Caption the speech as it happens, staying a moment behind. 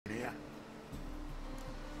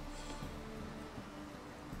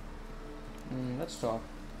let's talk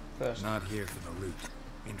first. Not here for the loot.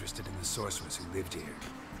 Interested in the sorceress who lived here.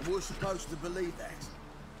 We're supposed to believe that.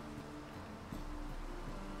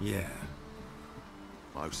 Yeah.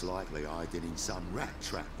 Most likely hiding in some rat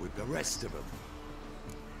trap with the rest of them.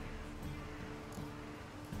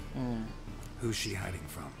 Who's she hiding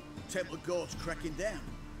from? Temple Guard's cracking down.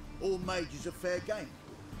 All mages are fair game.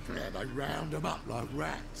 Yeah, they round them up like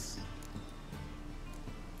rats.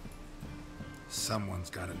 Someone's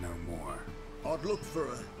gotta know more. I'd look for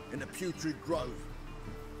her in the Putrid Grove.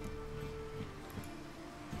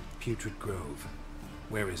 Putrid Grove.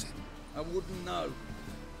 Where is it? I wouldn't know.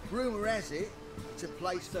 Rumour has it, it's a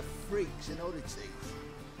place for freaks and oddities.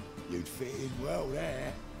 You'd fit in well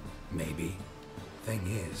there. Maybe. Thing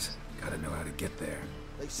is, gotta know how to get there.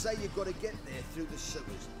 They say you've got to get there through the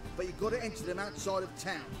sewers, but you've got to enter them outside of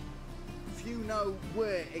town. Few know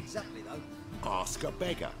where exactly, though. Ask a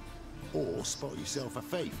beggar. Or spot yourself a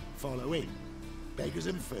thief. Follow him. Beggars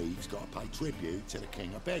and thieves gotta pay tribute to the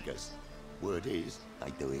king of beggars. Word is,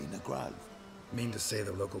 they do it in the grove. Mean to say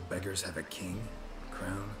the local beggars have a king?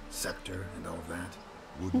 Crown, scepter, and all that?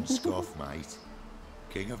 Wouldn't scoff, mate.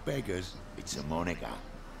 King of beggars, it's a moniker.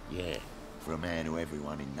 Yeah, for a man who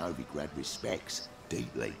everyone in Novigrad respects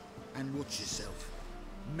deeply. And watch yourself.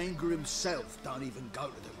 Menger himself don't even go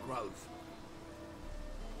to the grove.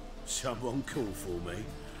 Someone called for me.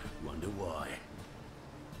 Wonder why.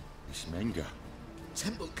 It's Menger.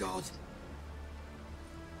 Temple Guard.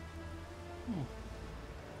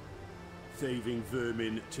 Thieving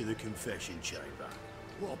vermin to the confession chamber.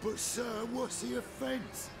 What, but sir, what's the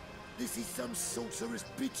offence? This is some sorcerer's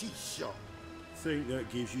bitchy shop. Think that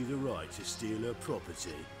gives you the right to steal her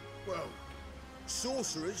property? Well,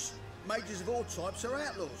 sorcerers, mages of all types are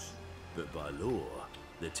outlaws. But by law,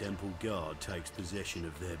 the Temple Guard takes possession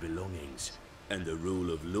of their belongings, and the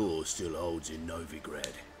rule of law still holds in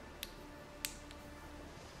Novigrad.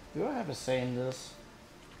 Do I have a say in this?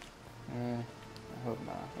 I hope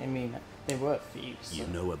not. I mean, they were thieves. You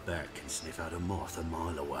So. know a bat can sniff out a moth a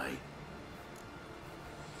mile away.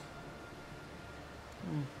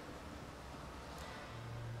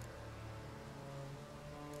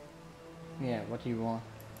 Yeah, what do you want?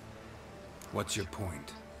 What's your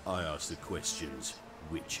point? I ask the questions,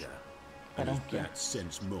 Witcher. I And don't if care. bats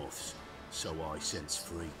sense moths, so I sense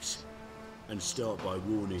freaks. And start by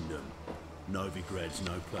warning them, Novigrad's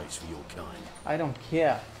no place for your kind. I don't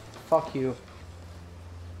care. Fuck you.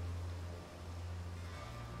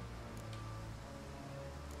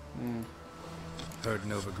 Heard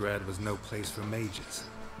Novigrad was no place for mages.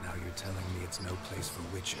 Now you're telling me it's no place for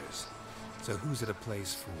witchers. So who's it a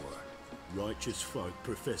place for? Righteous folk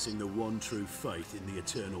professing the one true faith in the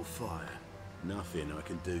eternal fire. Nothing I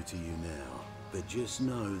can do to you now, but just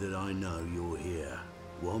know that I know you're here.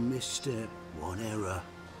 One misstep, one error,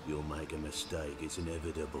 you'll make a mistake, it's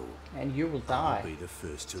inevitable. And you will I'll die. be the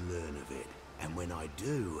first to learn of it, and when I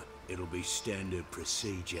do, it'll be standard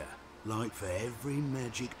procedure. Like for every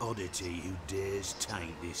magic oddity who dares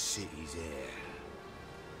taint this city's air.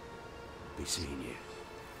 Be seeing you.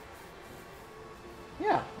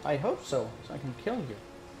 Yeah, I hope so. So I can kill you.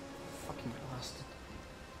 Fucking bastard.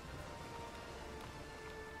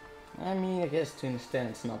 I mean, I guess to an extent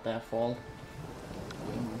it's not their fault.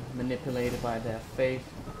 Being manipulated by their faith.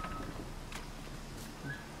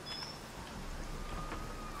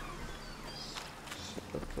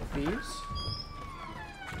 Look for thieves.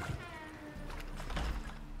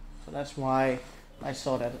 So that's why I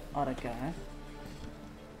saw that other guy.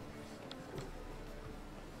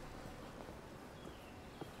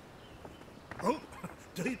 Oh,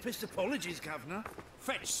 deepest apologies, Governor.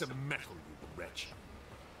 Fetch some metal, you wretch.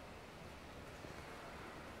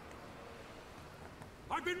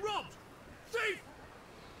 I've been robbed! Thief!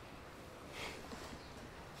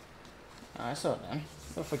 I saw them.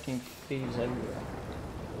 There are fucking thieves everywhere.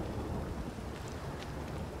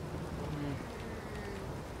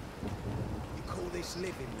 You call this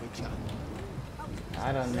living, Witcher?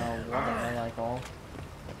 I don't know what the hell I call.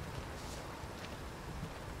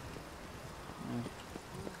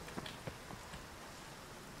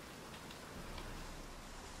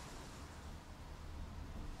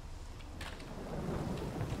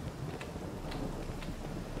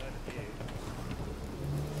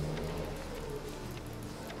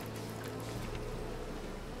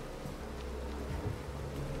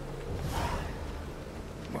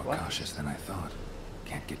 More What? cautious than I thought.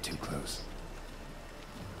 Can't get too close.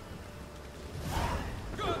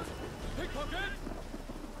 Good! Pickpocket!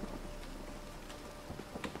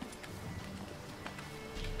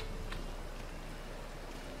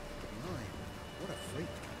 My, what a freak.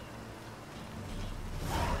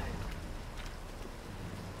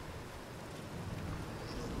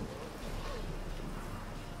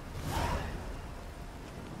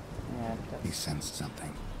 sensed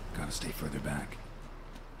something. Gotta stay further back.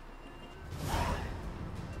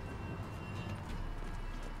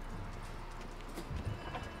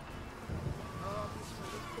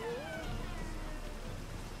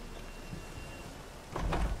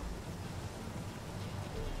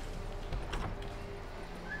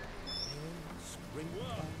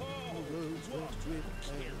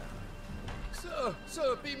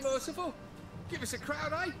 Sir, be merciful. Give us a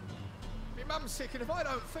crown, eh? My mum's sick, and if I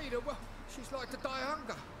don't feed her, well, she's like to die of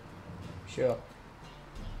hunger. Sure.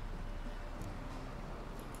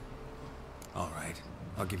 Alright,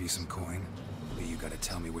 I'll give you some coin, but you gotta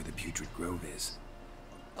tell me where the Putrid Grove is.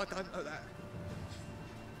 I don't know that.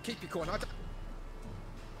 Keep your coin. I don't...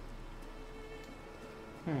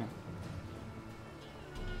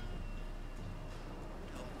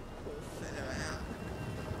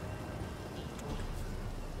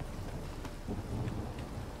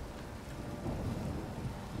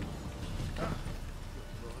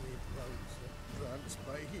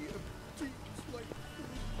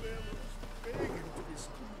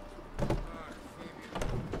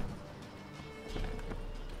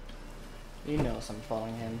 He knows I'm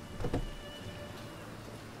following him.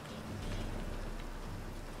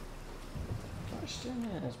 Question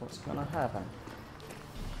is, what's gonna happen?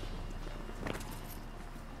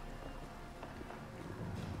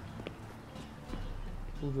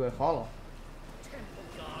 Who do I follow?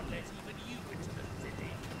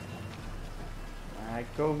 I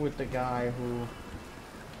go with the guy who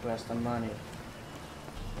has the money.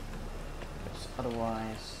 Because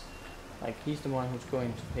otherwise, like, he's the one who's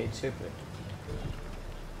going to pay tribute.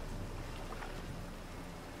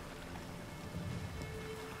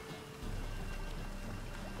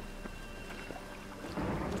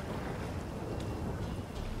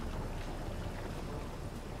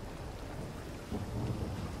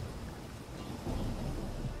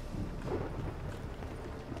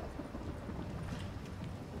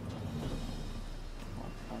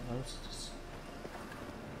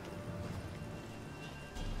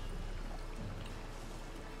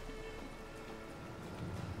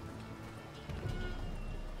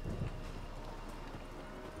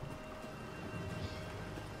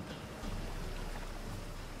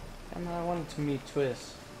 And I wanted to meet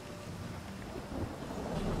Twist.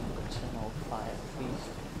 Channel 5 feast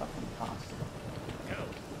fucking past. Go,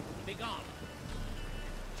 be gone.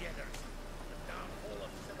 Jetters, the downfall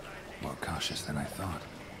of civilization. More cautious than I thought.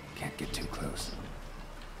 Can't get too close.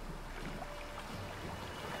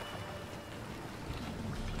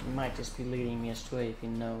 He might just be leading me astray if he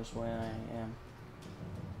knows where I am.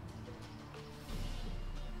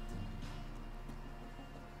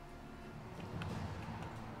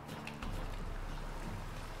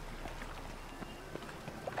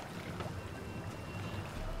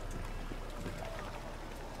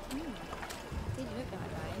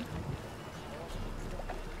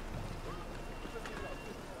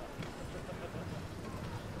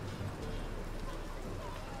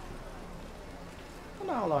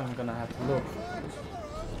 How long I'm gonna have to look?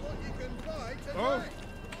 Oh!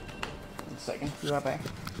 1 second, you are back.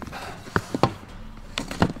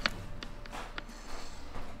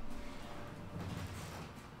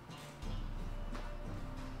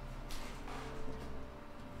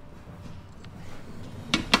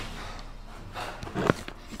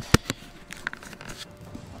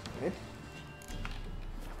 Good.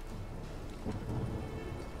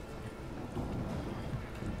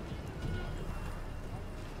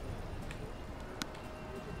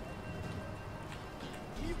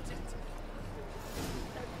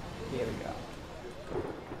 Here we go.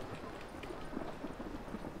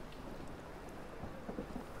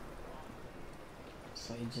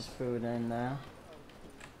 So you just threw it in there.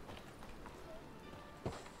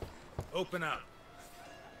 Open up.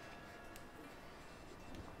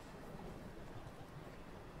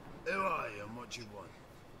 Who are you and what you want?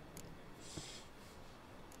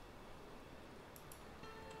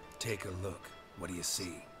 Take a look. What do you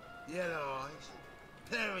see? Yellow eyes,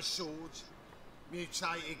 pair of swords,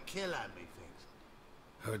 mutated kill at me things.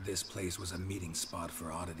 Heard this place was a meeting spot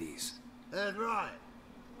for oddities. Heard right.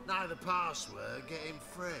 Know the password, get him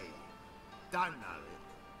free. Don't know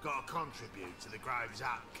it, gotta contribute to the Grove's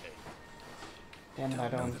upkeep. And I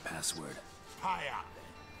Don't know don't. the password. Pay up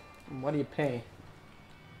then. What do you pay?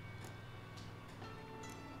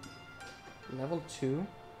 Level 2?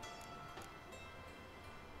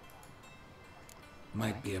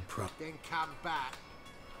 Might be a pro. Then come back.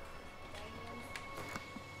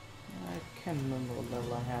 I can't remember what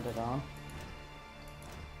level I had it on.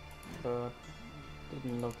 But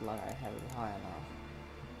didn't look like I had it high enough.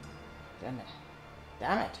 Damn it.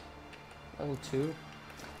 Damn it! Level 2?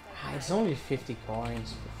 It's only 50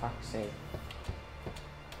 coins, for fuck's sake.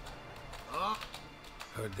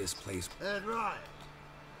 Heard this place. Right.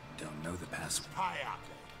 Don't know the password. Pay up.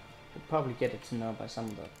 We'll probably get it to know by some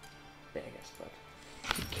of the beggars, but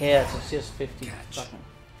who cares? It's just 50 fucking.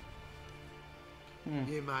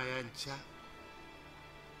 You may enter.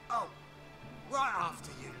 Oh, right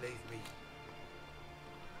after you leave me.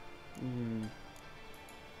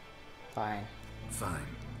 Fine.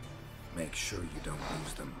 Fine. Make sure you don't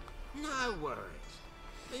lose them. No worries.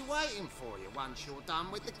 Be waiting for you once you're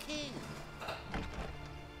done with the king.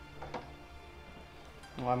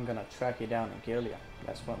 Well, I'm gonna track you down and kill you.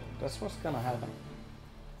 That's what's gonna happen.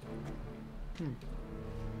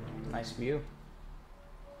 Nice view.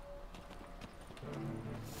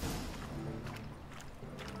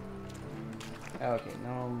 Okay,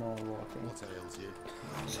 no more walking. What ails you?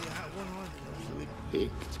 See how one eye we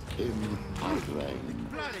picked him Igraine.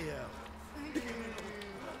 Bloody hell.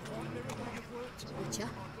 Witcher?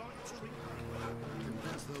 And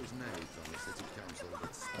that's those knaves on the city council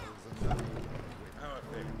that spells them. How are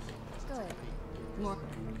things? Good. More.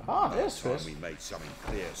 Ah, there's Time Triss. we made something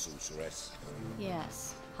clear, sorceress.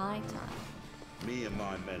 Yes. High time. Me and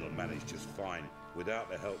my men will manage just fine without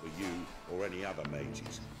the help of you or any other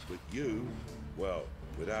mages. But you, well,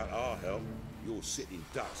 without our help, you're sitting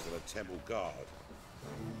ducks for the temple guard.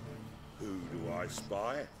 Who do I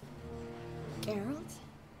spy? Geralt?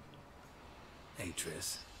 Hey,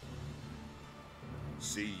 Triss.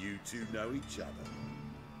 See you two know each other.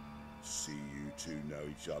 See you two know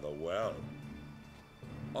each other well.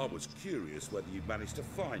 I was curious whether you'd managed to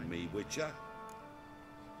find me, Witcher.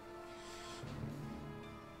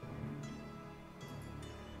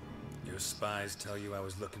 Your spies tell you I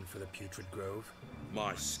was looking for the Putrid Grove?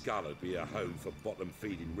 My skull would be a home for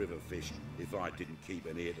bottom-feeding river fish if I didn't keep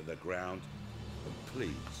an ear to the ground. And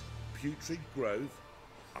please, Putrid Grove?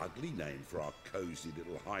 Ugly name for our cozy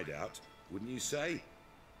little hideout, wouldn't you say?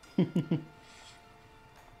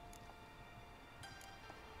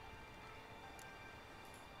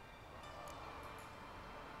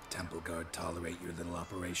 Temple Guard tolerate your little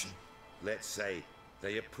operation? Let's say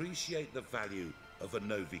they appreciate the value of a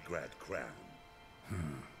Novigrad crown.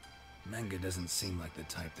 Menge doesn't seem like the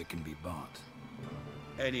type that can be bought.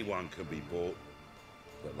 Anyone can be bought.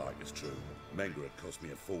 But like it's true, Menger had cost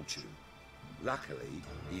me a fortune. Luckily,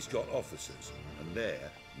 he's got officers, and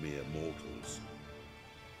they're mere mortals.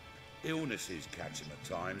 Illnesses catch him at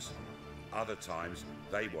times. Other times,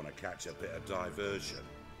 they want to catch a bit of diversion.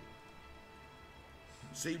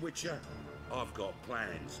 See, Witcher? I've got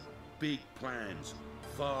plans. Big plans.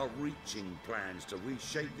 Far-reaching plans to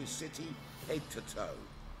reshape this city head to toe.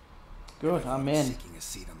 Good, I'm in. Seeking a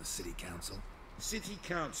seat on the city council? City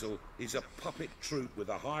Council is a puppet troupe with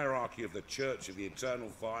a hierarchy of the Church of the Eternal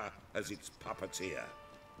Fire as its puppeteer.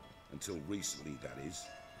 Until recently, that is,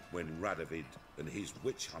 when Radovid and his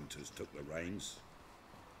witch hunters took the reins.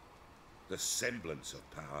 The semblance of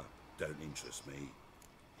power don't interest me.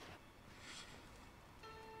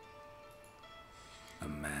 A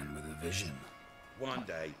man with a vision. One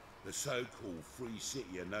day, the so-called free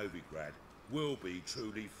city of Novigrad will be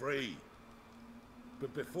truly free.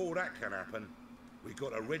 But before that can happen, we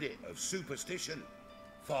got to rid it of superstition,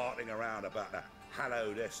 farting around about the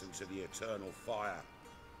hallowed essence of the eternal fire.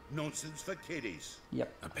 Nonsense for kiddies.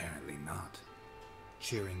 Yep. Apparently not.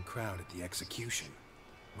 Cheering crowd at the execution.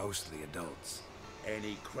 Mostly adults.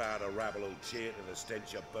 Any crowd of rabble will cheer to the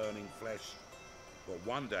stench of burning flesh. But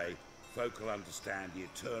one day, folk will understand the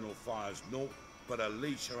eternal fire's naught but a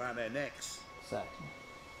leash around their necks. Exactly.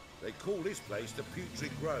 They call this place the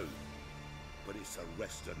Putrid Grove. But it's the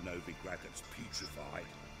rest of Novigrad that's putrefied.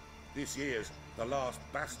 This here's the last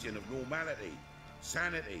bastion of normality,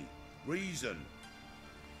 sanity, reason.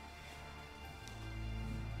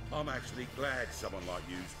 I'm actually glad someone like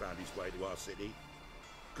you's found his way to our city.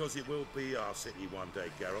 Because it will be our city one day,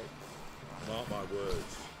 Geralt. Mark my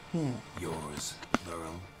words. Yours,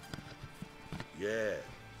 Burl. Yeah,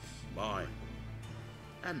 mine.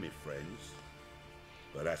 And my friends.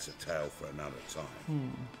 But that's a tale for another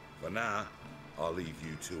time. For now, I'll leave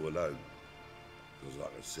you two alone. Because I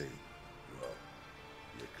can see, well,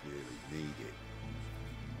 you clearly need it.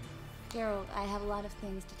 Geralt, I have a lot of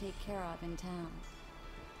things to take care of in town.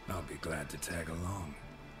 I'll be glad to tag along.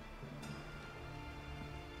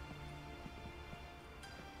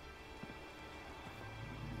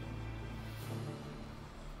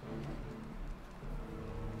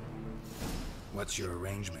 What's your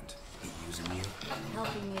arrangement? He using you?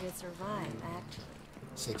 Helping me to survive, actually.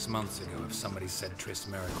 6 months ago, if somebody said Triss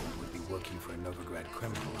Merigold would be working for a Novigrad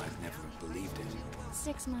criminal, I'd never have believed it.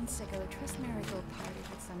 6 months ago, Triss Merigold parted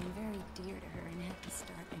with someone very dear to her and had to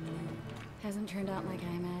start anew. Hasn't turned out like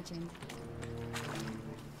I imagined.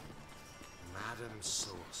 Madam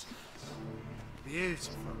Saucy.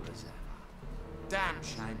 Beautiful as ever. Damn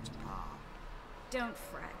shame to part. Don't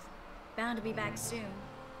fret. Bound to be back soon.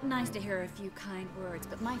 Nice to hear a few kind words,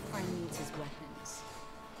 but my friend needs his weapons.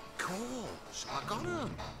 Course, I got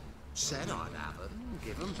 'em. Said I'd have 'em,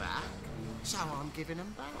 give 'em back. So I'm giving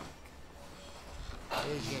 'em back.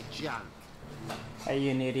 Here's your junk. Are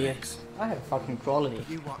you an idiot? Thanks. I have fucking quality.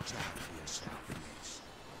 You watch out for yourself, miss.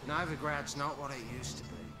 Novigrad's not what it used to be.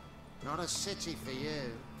 Not a city for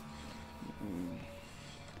you.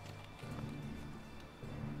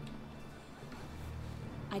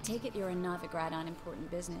 I take it you're in Novigrad on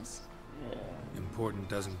important business. Important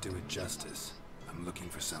doesn't do it justice. I'm looking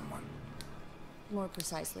for someone. More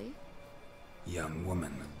precisely? Young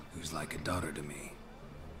woman who's like a daughter to me.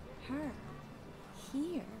 Her.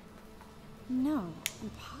 Here. No,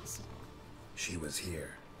 impossible. She was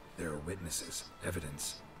here. There are witnesses,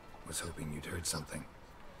 evidence. Was hoping you'd heard something.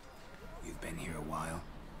 You've been here a while.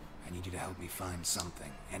 I need you to help me find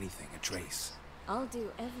something, anything, a trace. I'll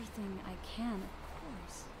do everything I can, of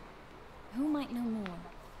course. Who might know more?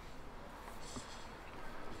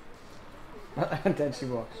 And then she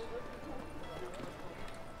walks.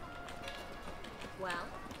 Well?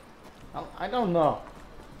 I don't know.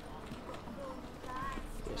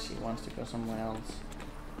 Guess she wants to go somewhere else.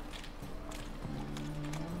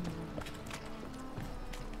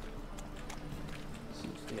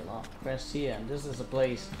 Seems to be a lot of quests here, and this is a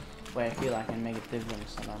place where I feel I can make a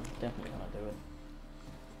difference, and I'm definitely gonna do it.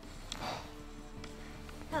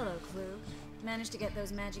 Hello, Clue. Managed to get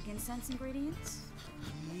those magic incense ingredients?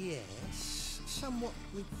 Yes, somewhat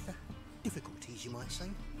with difficulties, you might say.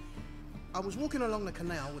 I was walking along the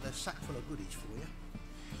canal with a sack full of goodies for you.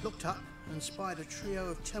 Looked up and spied a trio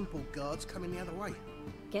of temple guards coming the other way.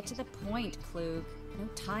 Get to the point, Klug. No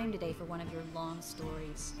time today for one of your long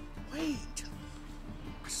stories. Wait!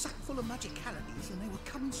 A sack full of magicalities and they were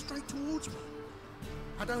coming straight towards me.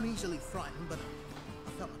 I don't easily frighten, but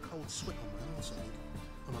I felt a cold sweat on my arse.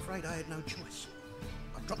 I'm afraid I had no choice.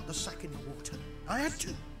 I dropped the sack in the water. I had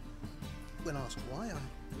to. When asked why,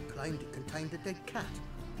 I claimed it contained a dead cat.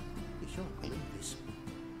 You shan't believe this,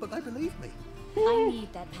 but they believed me. I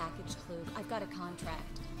need that package, Klug. I've got a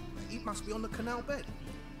contract. It must be on the canal bed.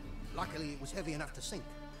 Luckily, it was heavy enough to sink.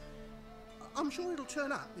 I'm sure it'll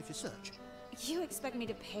turn up if you search. You expect me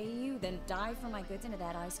to pay you, then dive for my goods into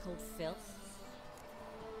that ice-cold filth?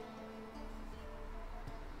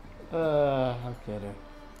 Okay then.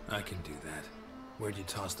 I can do that. Where'd you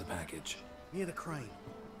toss the package? Near the crane.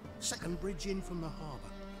 Second bridge in from the harbour.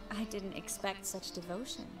 I didn't expect such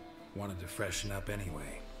devotion. Wanted to freshen up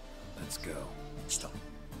anyway. Let's go. Stop.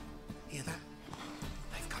 Hear that?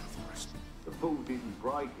 They've come for us. The bull didn't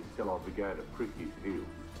break until I began to prick his heels.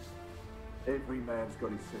 Every man's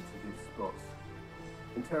got his sensitive spots.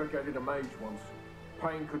 Interrogated a mage once.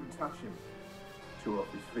 Pain couldn't touch him. Tore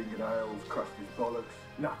off his fingernails, crushed his bollocks,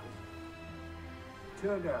 nothing.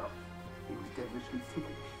 Turned out, he was devilishly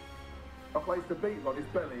ticklish. I placed a beetle on his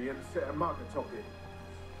belly and set a mug atop it.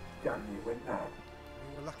 Damn near went mad.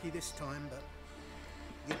 We were lucky this time, but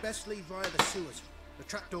you'd best leave via the sewers. The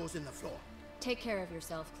trapdoor's in the floor. Take care of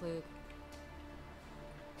yourself, Klug.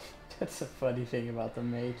 That's a funny thing about the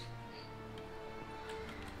mage.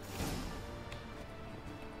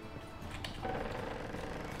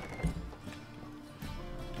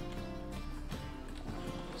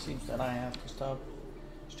 Seems that I have to stop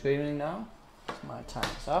streaming now. My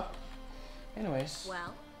time's up. Anyways.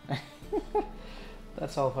 Well.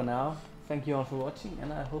 That's all for now. Thank you all for watching,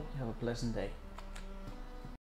 and I hope you have a pleasant day.